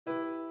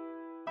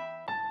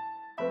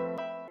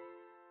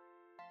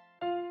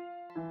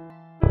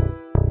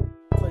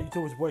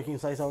YouTube, it's Boy King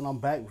Say Something. I'm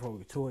back. Before we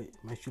get to it,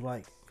 make sure you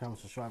like, comment,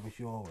 subscribe, make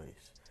sure you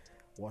always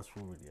watch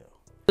full video.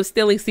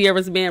 Stealing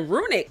Sierra's man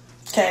Runic.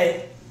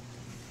 Okay.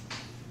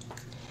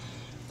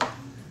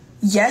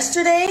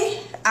 Yesterday,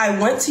 I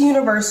went to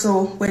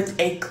Universal with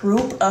a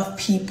group of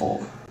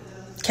people.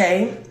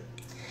 Okay.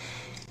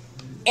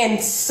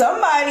 And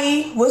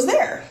somebody was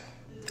there.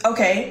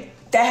 Okay.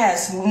 That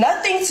has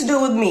nothing to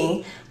do with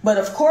me. But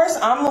of course,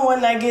 I'm the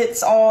one that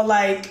gets all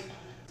like,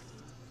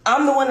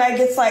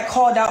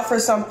 called out for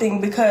something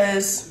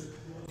because,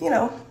 you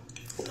know,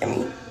 I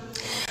mean,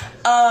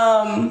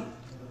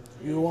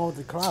 You the one with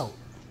the clout.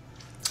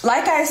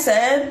 like I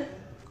said,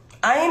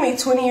 I am a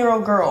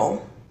 20-year-old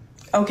girl,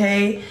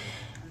 okay?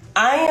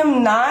 I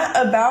am not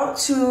about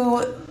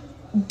to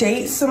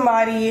date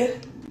somebody.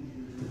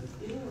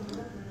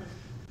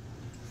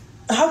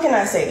 How can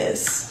I say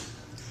this?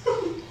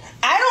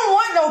 I don't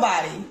want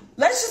nobody.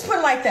 Let's just put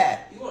it like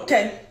that.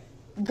 Okay.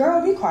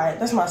 Girl, be quiet.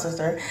 That's my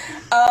sister.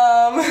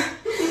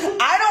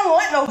 I don't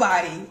want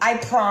nobody. I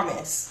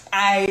promise.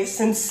 I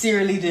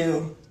sincerely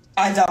do.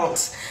 I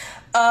don't.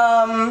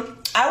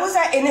 I was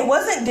at, and it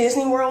wasn't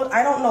Disney World.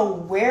 I don't know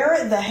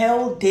where the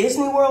hell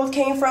Disney World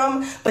came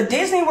from, but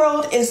Disney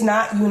World is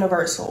not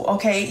Universal,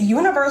 okay?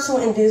 Universal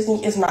and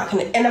Disney is not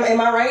connected. And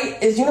am I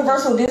right? Is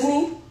Universal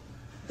Disney?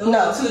 Those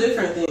No. are two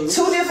different things.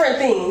 Two different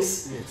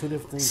things. Yeah, two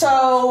different things.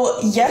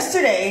 So,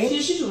 yesterday...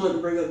 She just wanted to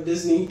bring up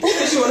Disney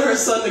because she wanted her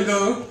son to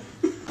go.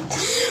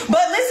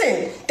 But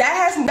listen, that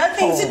has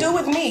nothing to do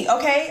with me,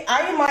 okay?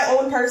 I am my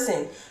own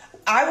person.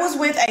 I was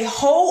with a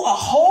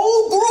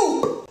whole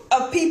group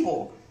of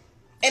people.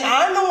 And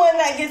I'm the one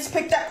that gets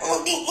picked up.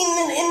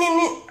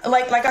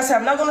 Like I said,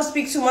 I'm not gonna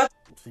speak too much.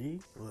 See,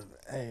 look,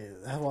 hey,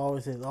 that's what I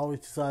always say.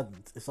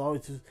 It's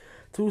always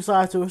two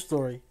sides to a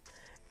story.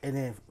 And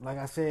then, like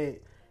I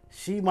said,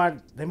 they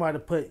might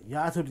have put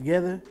y'all two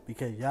together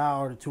because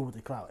y'all are the two with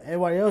the clout.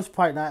 Everybody else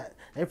probably not.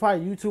 They're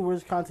probably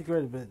YouTubers, content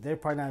creators, but they're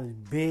probably not as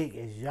big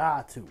as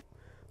y'all two.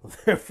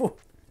 Therefore,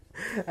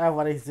 that's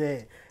why they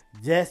said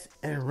Jess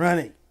and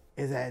Running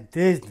is at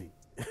Disney.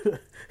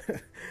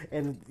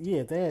 And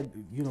yeah, if they had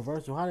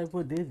Universal, how they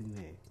put Disney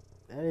there?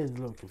 That is a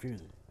little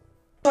confusing.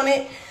 On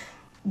it,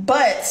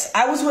 but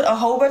I was with a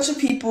whole bunch of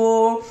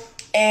people,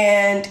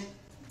 and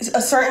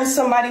a certain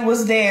somebody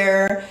was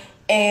there,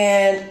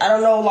 and I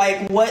don't know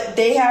like what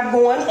they have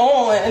going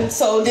on. And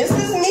so this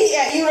is me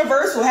at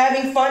Universal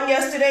having fun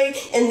yesterday,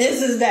 and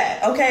this is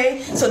that.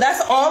 Okay, so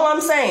that's all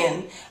I'm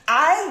saying.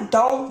 I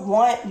don't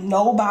want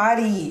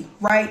nobody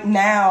right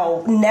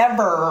now,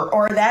 never,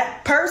 or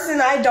that person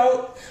I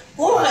don't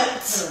want.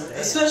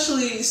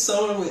 Especially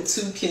someone with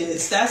two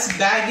kids. That's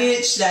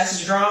baggage.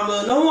 That's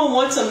drama. No one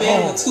wants a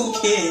man with two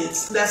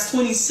kids. That's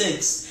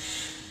 26.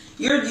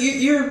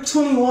 You're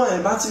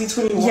 21, about to be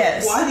 21.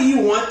 Yes. Why do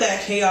you want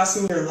that chaos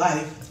in your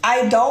life?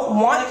 I don't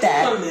want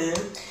that. Come on, man.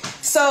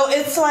 So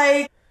it's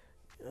like,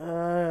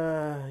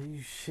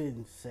 You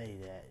shouldn't say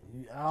that.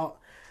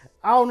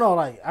 I don't know.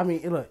 Like, I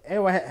mean, look,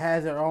 everyone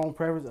has their own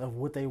preference of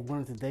what they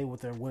wanted to date,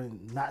 what they're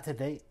wanting not to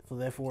date. So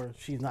therefore,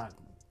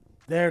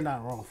 they're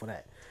not wrong for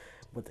that.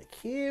 But the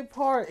kid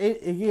part,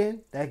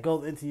 again, that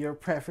goes into your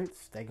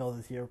preference. I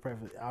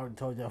already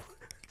told y'all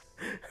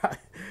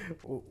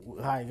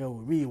how it go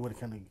with me, what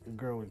kind of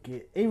girl with a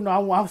kid. Even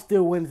though I'm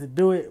still willing to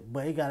do it,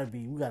 but we gotta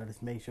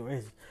just make sure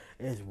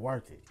it's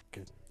worth it.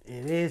 Cause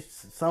it is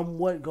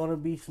somewhat gonna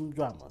be some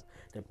drama,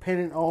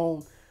 depending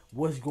on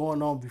what's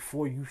going on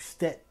before you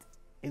get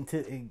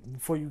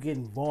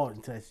involved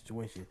into that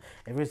situation.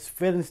 If it's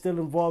feelings still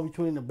involved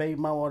between the baby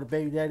mama or the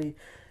baby daddy,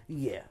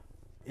 yeah,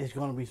 it's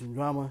gonna be some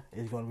drama.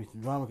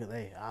 Because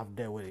hey, I've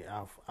dealt with it.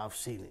 I've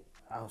seen it.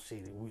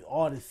 We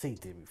all done seen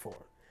it before.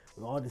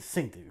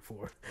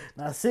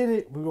 Not seen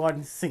it, we all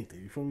done seen it.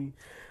 You feel me?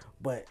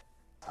 But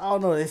I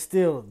don't know. It's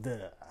still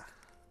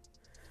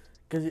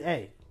because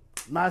hey,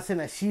 not saying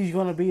that she's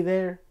gonna be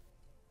there,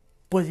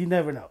 but you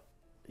never know.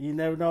 You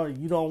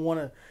don't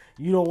want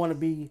to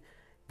be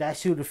that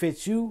shoe to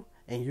fit you,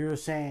 and you're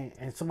saying,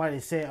 and somebody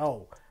said,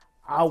 "Oh,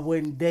 I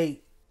wouldn't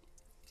date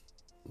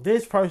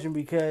this person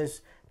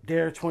because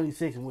they're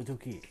 26 and with two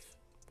kids."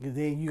 Because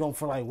then you gonna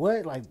feel like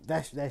what? Like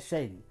that's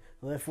shady.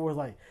 So therefore, it's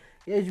like,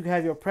 yes, you can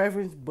have your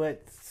preference,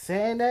 but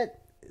saying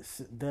that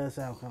does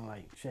sound kind of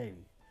like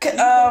shady.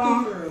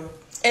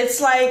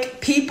 It's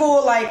like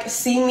people like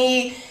see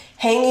me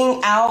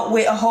hanging out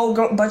with a whole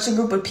bunch of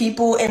group of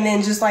people, and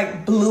then just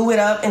like blew it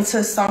up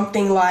into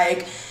something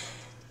like,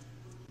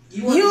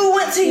 you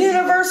went to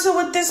Universal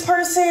with this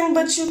person,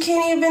 but you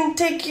can't even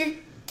take your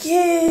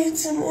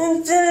kids, and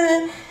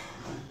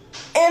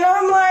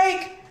I'm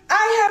like,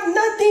 I have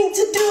nothing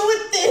to do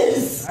with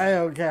this. I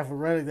don't care for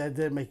running. That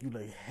did make you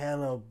look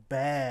hella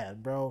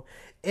bad, bro.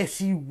 If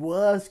she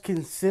was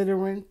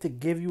considering to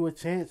give you a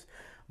chance,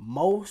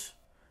 most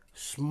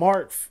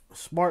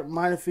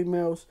smart-minded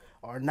females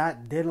are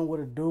not dealing with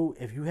a dude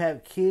if you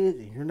have kids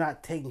and you're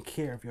not taking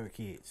care of your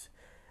kids.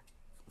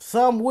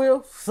 Some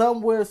will,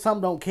 some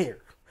don't care.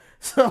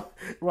 So,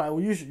 right,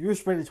 when you're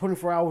spending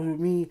 24 hours with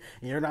me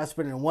and you're not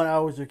spending 1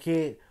 hour with your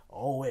kid,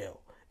 oh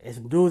well. It's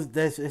some dudes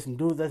that's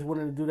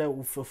wanting to do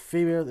that for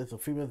females. It's some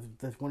females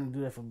that's wanting to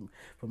do that for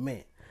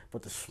men.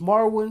 But the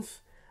smart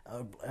ones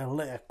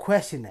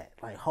question that.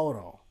 Like, hold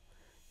on,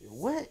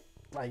 what?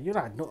 Like, you're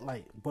not doing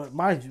like. But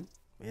mind you,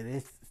 it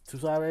is two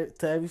sides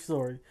to every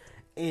story,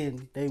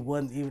 and they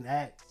wasn't even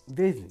at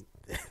Disney.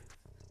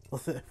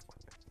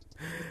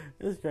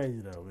 It's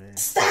crazy though, man.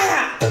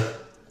 Stop.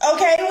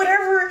 Okay,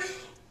 whatever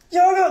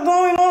y'all got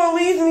going on,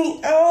 leave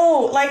me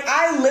out. Like,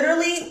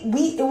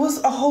 it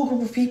was a whole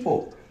group of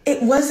people.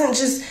 It wasn't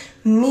just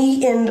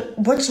me and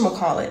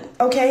whatchamacallit,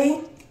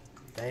 okay?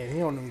 Dang, he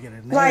don't even get a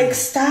name. Like,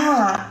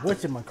 stop.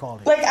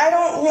 Whatchamacallit. Like, I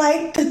don't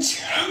like the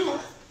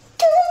drama.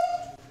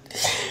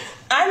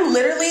 I'm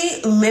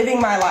literally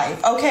living my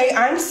life, okay?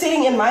 I'm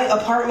sitting in my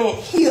apartment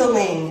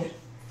healing.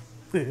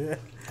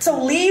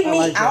 So leave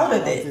me out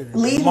of it.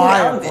 Leave me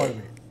out of it.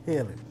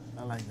 Healing.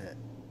 I like that.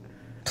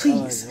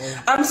 Please.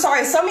 I'm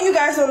sorry. Some of you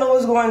guys don't know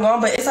what's going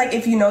on, but it's like,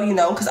 if you know, you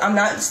know, because I'm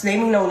not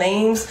naming no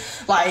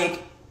names.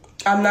 Like,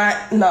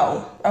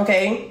 no,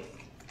 okay?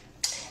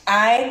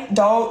 I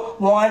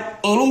don't want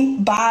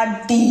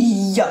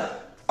anybody,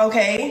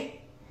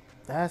 okay?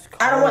 That's cool.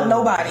 I don't want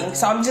nobody. Man.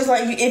 So I'm just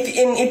like,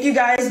 if you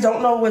guys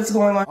don't know what's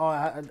going on. Oh,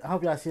 I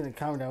hope y'all seen the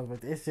comment that was,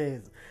 but it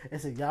says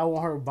y'all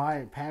want her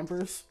buying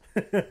Pampers?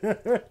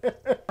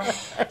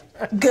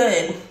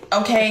 Good,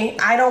 okay?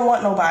 I don't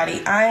want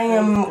nobody. I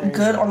am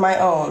good on my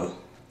own.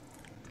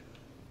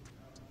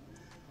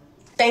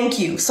 Thank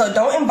you. So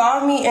don't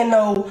involve me in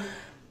no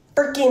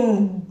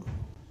freaking...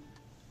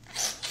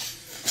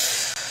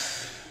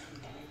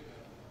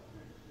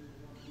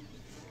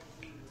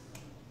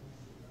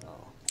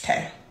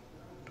 Okay.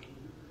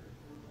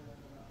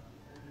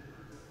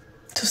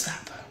 To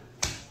stop.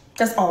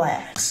 That's all I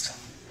asked.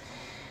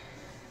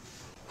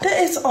 That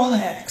is all I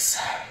asked.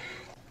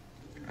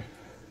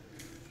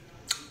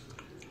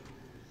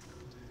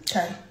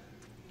 Okay.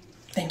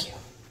 Thank you.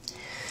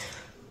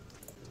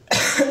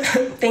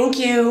 Thank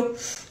you.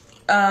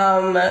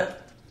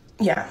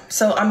 Yeah.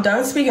 So I'm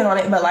done speaking on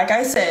it, but like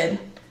I said,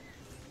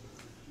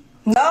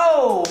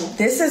 no,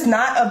 this is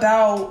not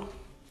about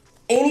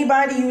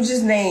anybody you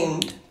just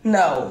named.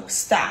 No,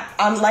 stop.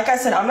 Like I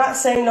said, I'm not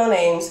saying no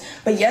names,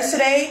 but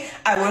yesterday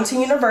I went to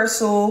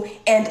Universal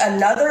and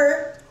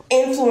another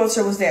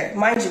influencer was there.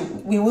 Mind you,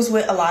 we was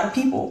with a lot of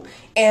people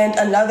and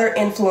another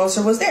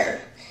influencer was there.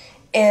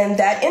 And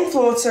that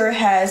influencer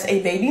has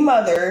a baby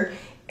mother,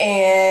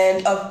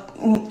 and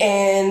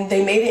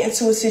they made it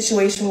into a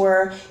situation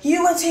where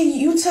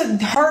you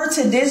took her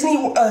to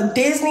Disney.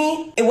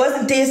 Disney. It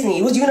wasn't Disney.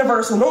 It was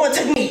Universal. No one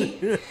took me.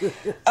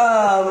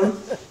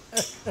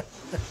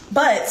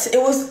 But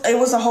it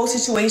was a whole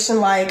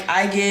situation. Like,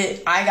 I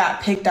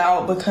got picked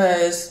out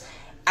because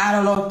I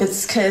don't know if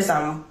it's because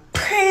I'm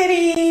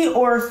pretty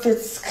or if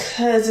it's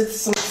because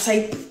it's some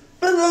type of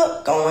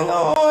look going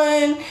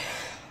on.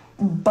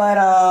 But,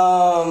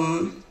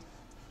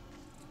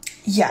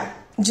 yeah,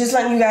 just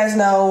letting you guys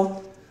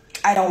know,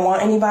 I don't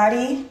want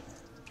anybody.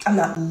 I'm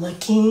not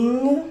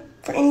looking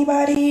for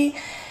anybody.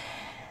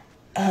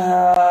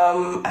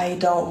 I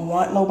don't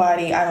want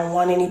nobody. I don't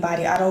want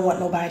anybody. I don't want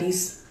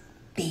nobody's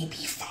baby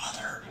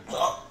father.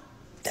 Ugh,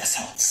 that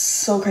sounds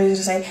so crazy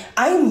to say.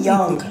 I am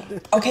young,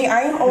 okay?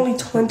 I am only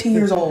 20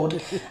 years old.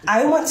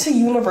 I went to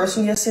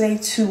Universal yesterday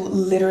to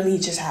literally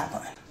just have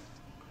fun.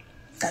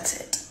 That's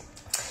it.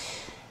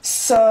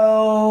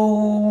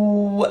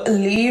 So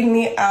leave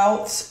me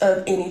out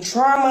of any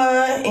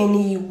drama,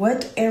 any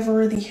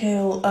whatever the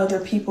hell other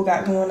people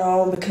got going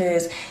on,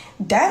 because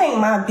that ain't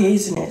my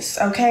business,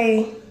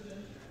 okay?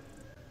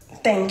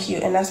 Thank you,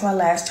 and that's my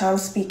last time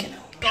speaking.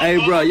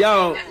 Hey, bro,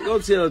 y'all go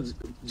tell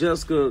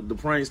Jessica the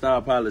prankster I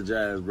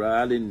apologize, bro.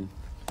 I didn't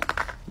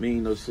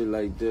mean no shit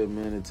like that,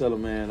 man. And tell her,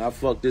 man, I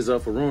fucked this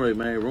up for Runic,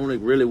 man. Runic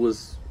really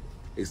was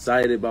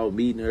excited about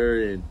meeting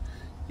her, and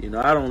you know,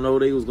 I don't know,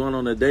 they was going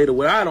on a date or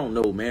what. I don't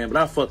know, man,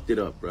 but I fucked it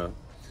up, bro.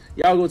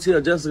 Y'all go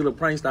tell Jessica the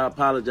prankster I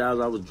apologize.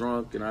 I was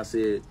drunk, and I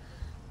said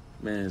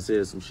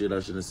some shit I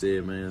shouldn't have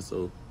said, man.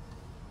 So,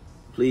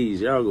 please,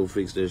 y'all go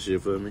fix that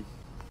shit for me.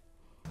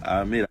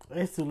 I admit it.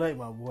 It's too late,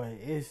 my boy.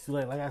 It's too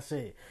late. Like I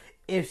said,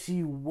 if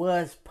she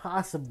was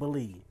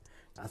possibly,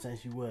 not saying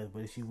she was,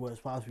 but if she was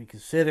possibly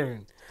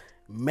considering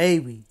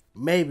maybe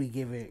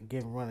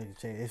giving Runic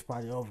a chance, it's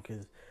probably over.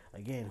 Because,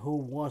 again, who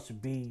wants to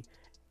be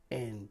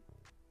in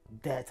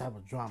that type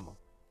of drama,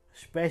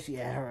 especially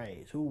at her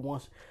age? Who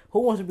wants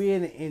to be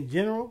in it in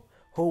general?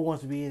 Who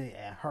wants to be in it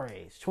at her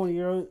age?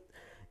 20-year-old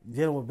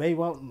dealing with baby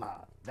mom? Nah,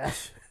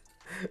 that's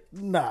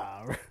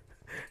nah.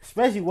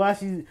 Especially why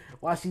she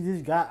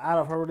just got out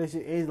of her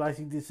relationship. It's like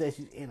she just said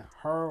she's in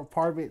her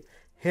apartment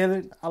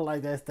healing. I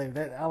like that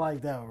statement. I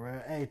like that,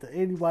 bro. Hey, to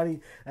anybody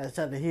that's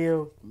trying to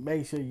heal,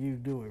 make sure you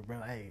do it,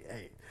 bro.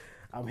 Hey,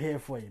 I'm here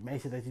for you.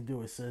 Make sure that you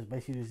do it, sis.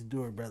 Make sure that you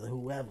do it, brother.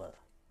 Whoever,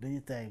 do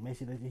your thing. Make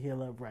sure that you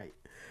heal up right.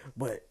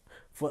 But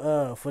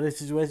for this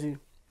situation,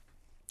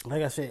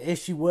 like I said, if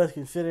she was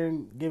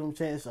considering giving him a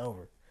chance, it's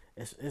over.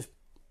 It's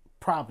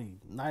probably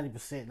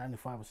 90%,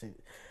 95%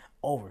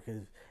 over,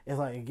 because it's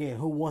like, again,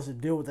 who wants to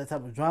deal with that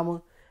type of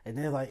drama? And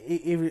then, like,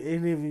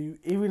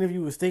 even if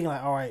you was thinking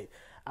like, all right,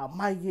 I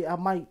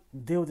might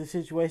deal with the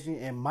situation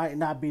and might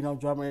not be no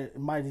drama. It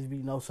might just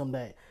be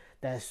something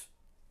that's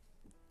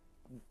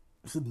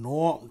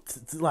norm,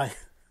 like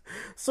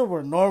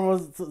super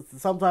normal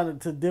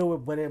sometimes to deal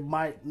with, but it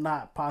might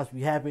not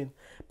possibly happen.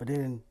 But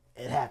then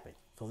it happened,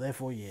 so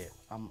therefore, yeah,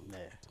 I'm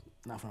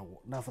not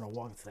gonna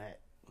walk into that.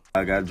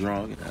 I got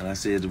drunk and I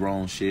said the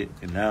wrong shit,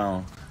 and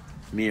now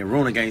me and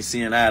Runic ain't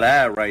seeing eye to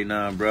eye right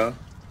now, bro.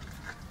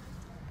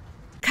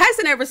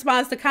 Cenat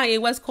responds to Kanye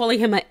West calling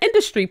him an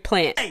industry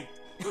plant. Hey,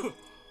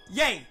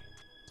 yay,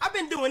 I've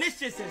been doing this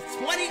shit since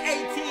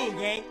 2018,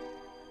 gang.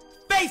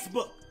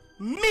 Facebook,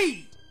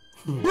 me,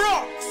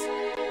 Bronx,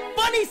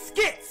 funny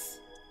skits.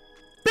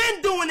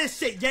 Been doing this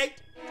shit, yay.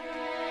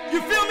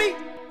 You feel me?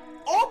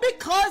 All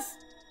because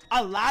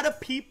a lot of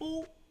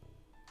people,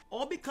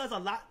 man,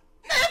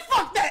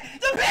 fuck that.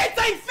 The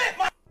pants ain't fit,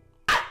 my.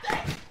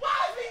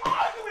 Why is we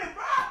arguing,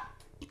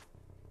 bro?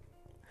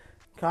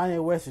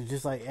 Kanye West is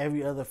just like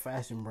every other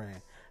fashion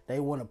brand. They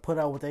want to put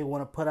out what they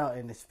want to put out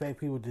and expect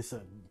people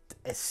to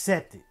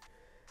accept it.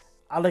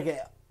 I look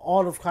at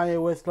all of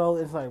Kanye West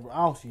clothes. It's like, I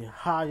don't see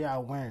how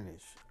y'all wearing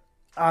this.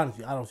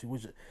 Honestly, I don't see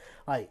which.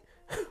 Like,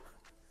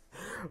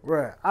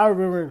 bruh, I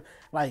remember,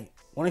 like,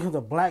 when it comes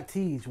to black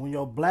tees, when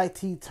your black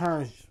tee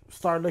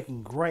start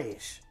looking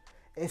grayish,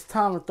 it's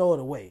time to throw it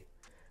away.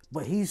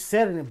 But he's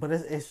selling it, but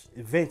it's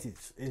vintage.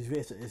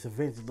 It's a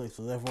vintage look,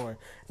 so therefore,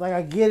 it's like,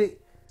 I get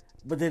it,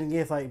 but then again,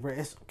 it's like, bruh,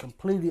 it's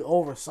completely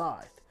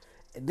oversized.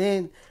 And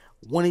then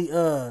when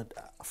I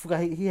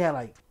forgot, he had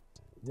like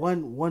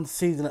one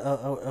season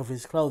of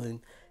his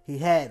clothing, he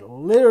had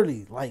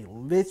literally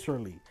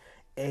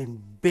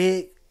in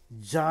big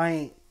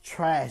giant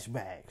trash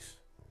bags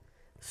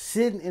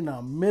sitting in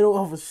the middle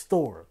of a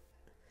store.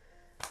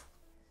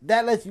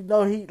 That lets you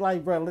know he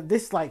like, bro,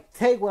 this like,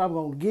 take what I'm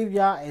gonna give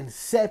y'all and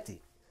accept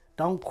it.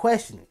 Don't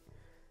question it.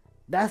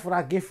 That's what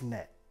I get from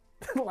that.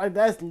 Like,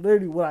 that's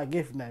literally what I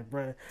get from that,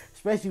 bro.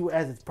 Especially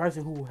as a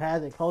person who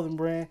has a clothing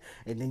brand,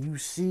 and then you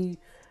see,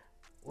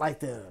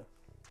 like,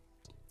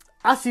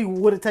 I see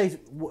what it takes,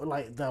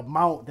 like, the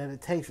amount that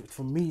it takes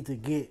for me to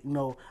get,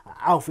 an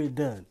outfit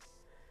done.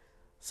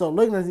 So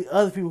looking at the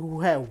other people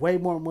who have way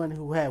more money,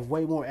 who have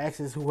way more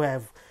access, who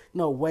have,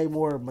 way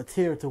more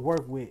material to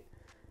work with,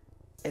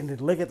 and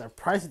to look at the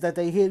prices that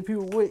they hit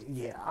people with,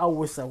 yeah, I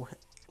wish I would,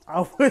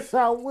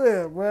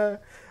 bro.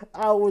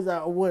 I wish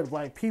I would.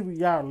 Like, people,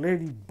 y'all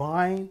literally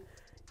buying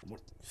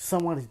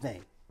someone's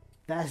name.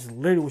 That's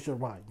literally what you're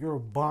buying. You're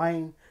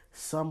buying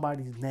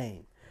somebody's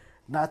name.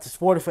 Not to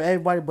sport it for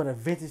everybody, but a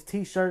vintage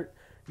t-shirt,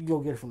 you go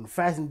get it from the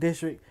fashion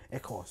district,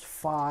 it costs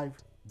 $5.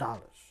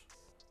 And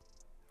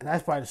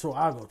that's probably the store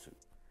I'll go to.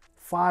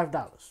 $5.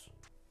 Man,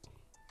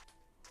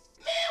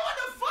 what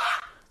the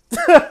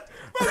fuck?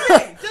 Bro,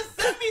 man,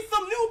 just send me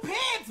some new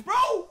pants,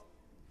 bro.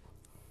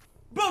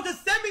 Bro,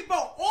 just send me, bro,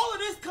 all of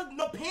this because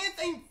the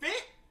pants ain't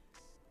fit.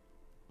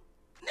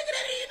 Nigga,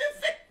 that didn't even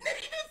fit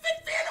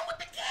Phantom with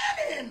the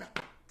cannon.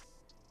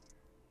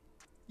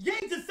 Yeah,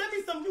 just send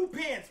me some new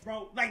pants,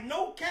 bro. Like,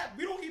 no cap,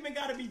 we don't even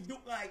gotta be,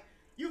 like,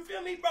 you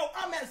feel me, bro?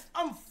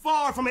 I'm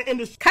far from an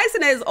industry.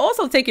 Cenat is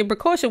also taking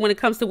precaution when it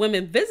comes to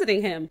women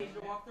visiting him.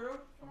 Walk through?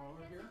 Come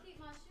over here.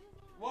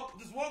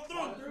 Just walk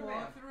through.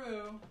 Walk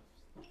through.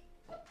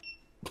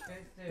 Okay,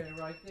 there,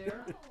 right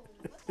there.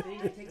 See,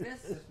 you take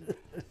this.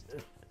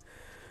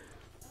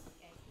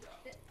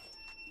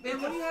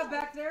 Man, what do you have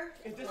back there?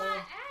 Is this, My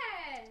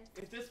ass.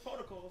 is this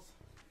protocols?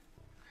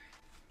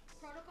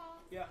 Protocol?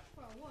 Yeah.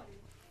 For what?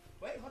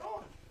 Wait, hold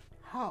on.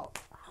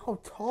 How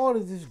tall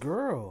is this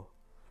girl?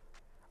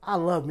 I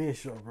love me a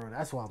short, bro.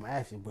 That's why I'm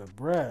asking. But,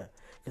 bruh,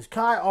 because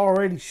Kai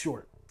already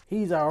short.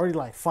 He's already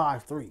like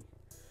 5'3".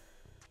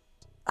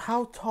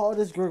 How tall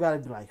this girl gotta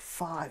be? Like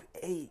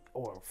 5'8"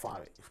 or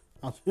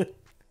 5'8".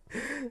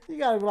 You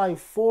gotta be like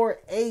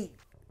 4'8".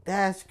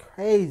 That's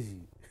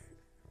crazy.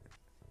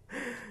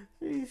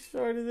 She's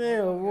short as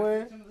hell,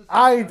 boy.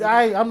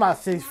 I'm not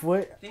 6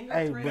 foot. Hey,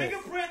 but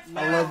Fingerprints,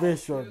 I love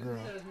this short girl.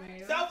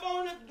 Cell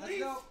phone, please.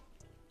 You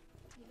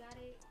got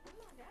it? Oh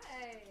my god.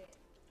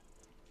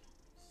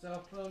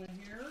 Cell phone in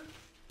here.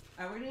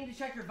 Alright, we need to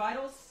check your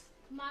vitals.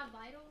 My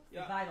vitals?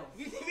 Yeah. Vitals.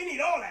 We need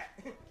all that.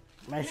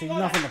 Make sure you're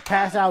not gonna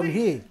pass out in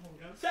here.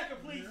 Check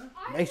it, please.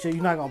 Make sure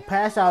you're not gonna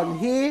pass out in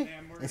here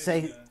and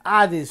say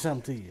I did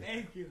something to you.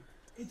 Thank you.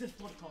 It's just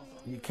protocol.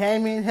 You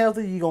came in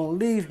healthy, you're gonna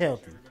leave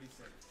healthy.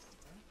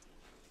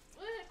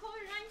 What is it,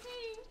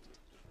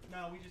 COVID-19?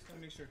 No, we just gotta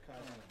make sure Kyle.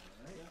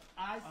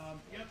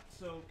 Yep.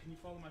 So, can you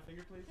follow my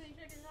finger, please? So you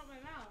check this out my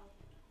mouth.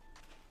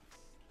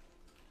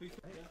 Please.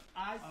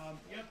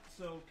 Yep.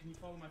 So, can you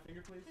follow my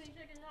finger, please? So you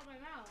check this out my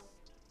mouth.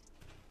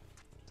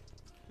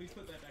 Please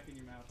put that back in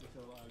your mouth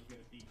until you get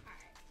a beat.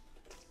 Alright.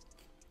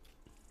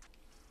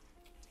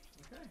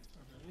 Okay.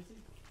 Let me see.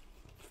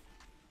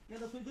 Yeah,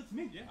 that's pretty good to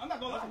me. Yeah. I'm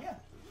not gonna lie,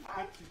 yeah.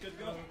 Alright. She's good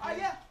to go.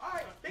 Yeah,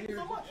 alright. Thank you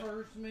so much.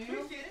 First meal.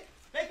 Appreciate it.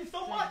 Thank you so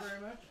Thank much. you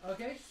very much.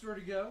 Okay, she's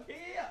ready to go.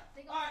 Yeah.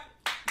 They go- Alright.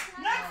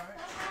 Next.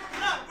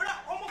 We're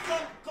not almost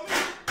done. Come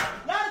here.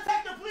 Lie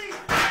detector, please.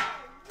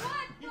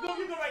 What? You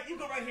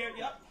go right here.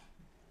 Yep.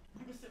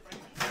 You can sit right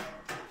here.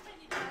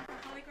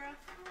 Polygraph?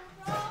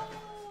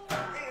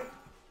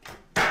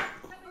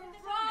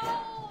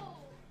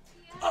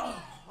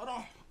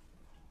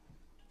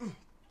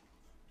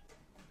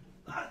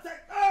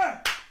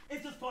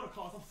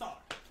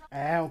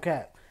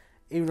 cap.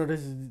 Even though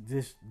this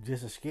is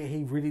just a skit,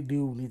 he really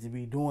do need to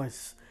be doing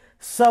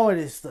some of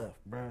this stuff,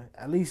 bro.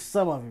 At least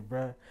some of it,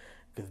 bro.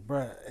 Cause,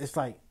 bro, it's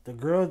like the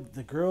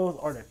girls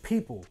are the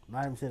people.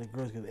 Not even saying the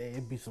girls, cause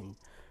it'd be some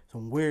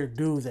weird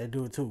dudes that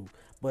do it too.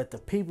 But the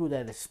people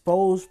that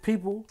expose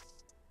people,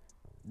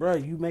 bro,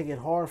 you make it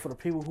hard for the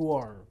people who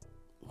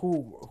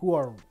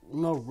are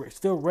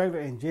still regular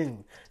and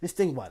genuine. Just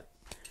think about it.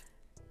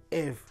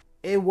 If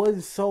it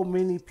wasn't so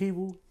many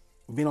people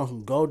being on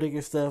some gold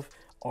digger stuff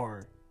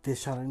or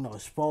just trying to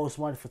expose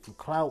somebody for some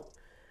clout,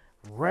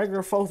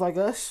 regular folks like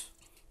us,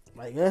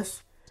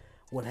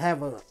 would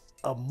have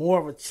a more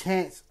of a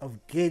chance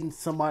of getting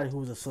somebody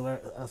who's a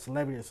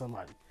celebrity or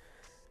somebody.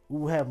 We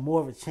will have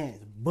more of a chance.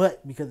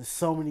 But because there's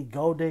so many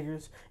gold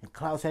diggers and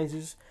clout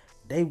chasers,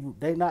 they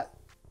not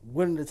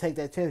willing to take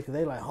that chance because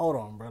they like, hold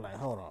on, bro,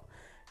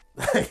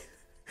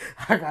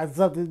 I got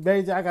something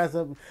major. I got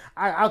something.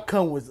 I'll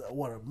come with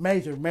a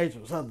major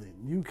something.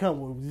 You come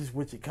with just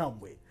what you come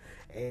with,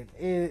 and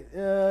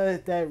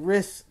that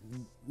risk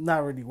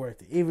not really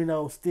worth it. Even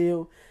though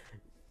still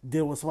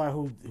dealing with somebody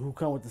who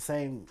come with the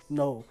same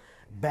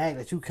bag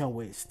that you come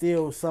with,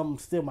 still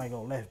might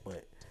go left.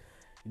 But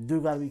you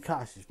do gotta be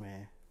cautious,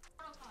 man.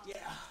 Yeah.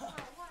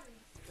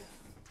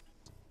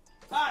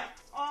 Alright,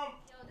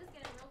 Yo, this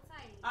getting real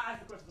tight. I ask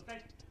the questions, okay?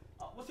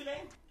 What's your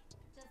name?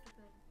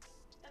 Jessica.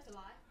 That's a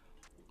lot.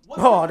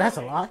 What's Oh, your that's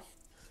a name? lie.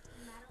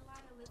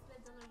 Madeline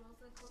Elizabeth De La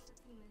Rosa Costa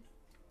Timas.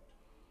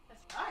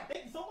 Alright,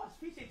 thank you so much.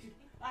 Appreciate you.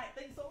 Alright,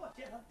 thank you so much.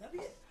 Yeah, that'll be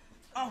it.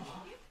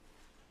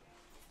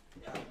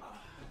 Yeah.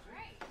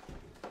 Great.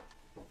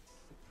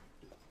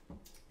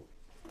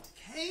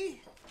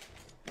 Okay.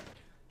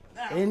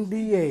 Now,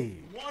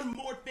 NDA. one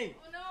more thing.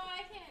 Oh no,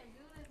 I can't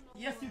do this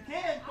no Yes, more. you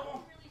can. Come I'm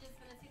on. really just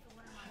gonna take a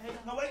one of my Hey,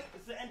 no, wait.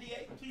 It's the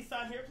NDA. Please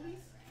sign here, please.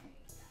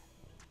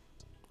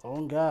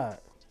 Oh God.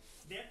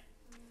 There.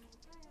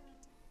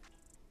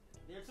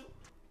 There too.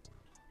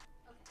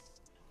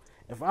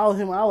 If I was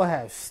him, I would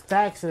have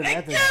stacks of them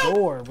at the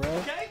door, bro.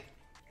 Okay.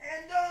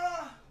 And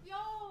Yo,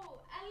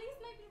 at least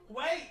maybe.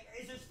 wait.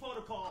 It's just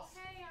protocols.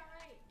 Okay,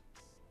 alright.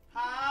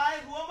 Hi.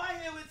 Who am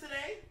I here with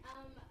today?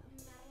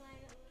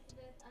 Madeline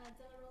Elizabeth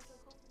De La Rosa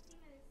Costa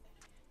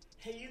Timas.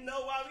 Hey, you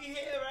know why we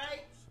here,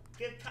 right?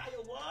 Give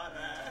Kanye water.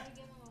 I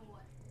give him a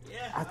what?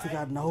 Yeah. I think I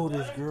alright. know who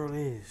this Water. girl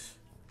is.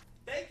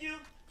 Thank you.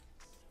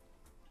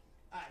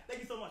 All right, thank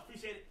you so much.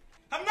 Appreciate it.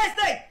 Have a nice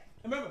day.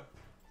 And remember,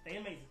 stay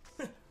amazing.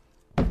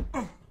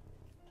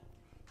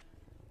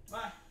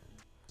 Bye.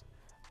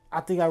 I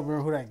think I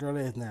remember who that girl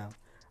is now.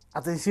 I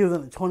think she was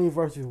in the 20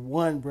 versus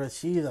 1, bro.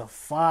 She's a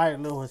fire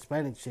little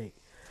Hispanic chick.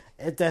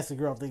 If that's the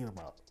girl I'm thinking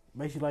about.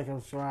 Make sure you like and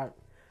subscribe.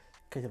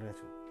 Catch you later.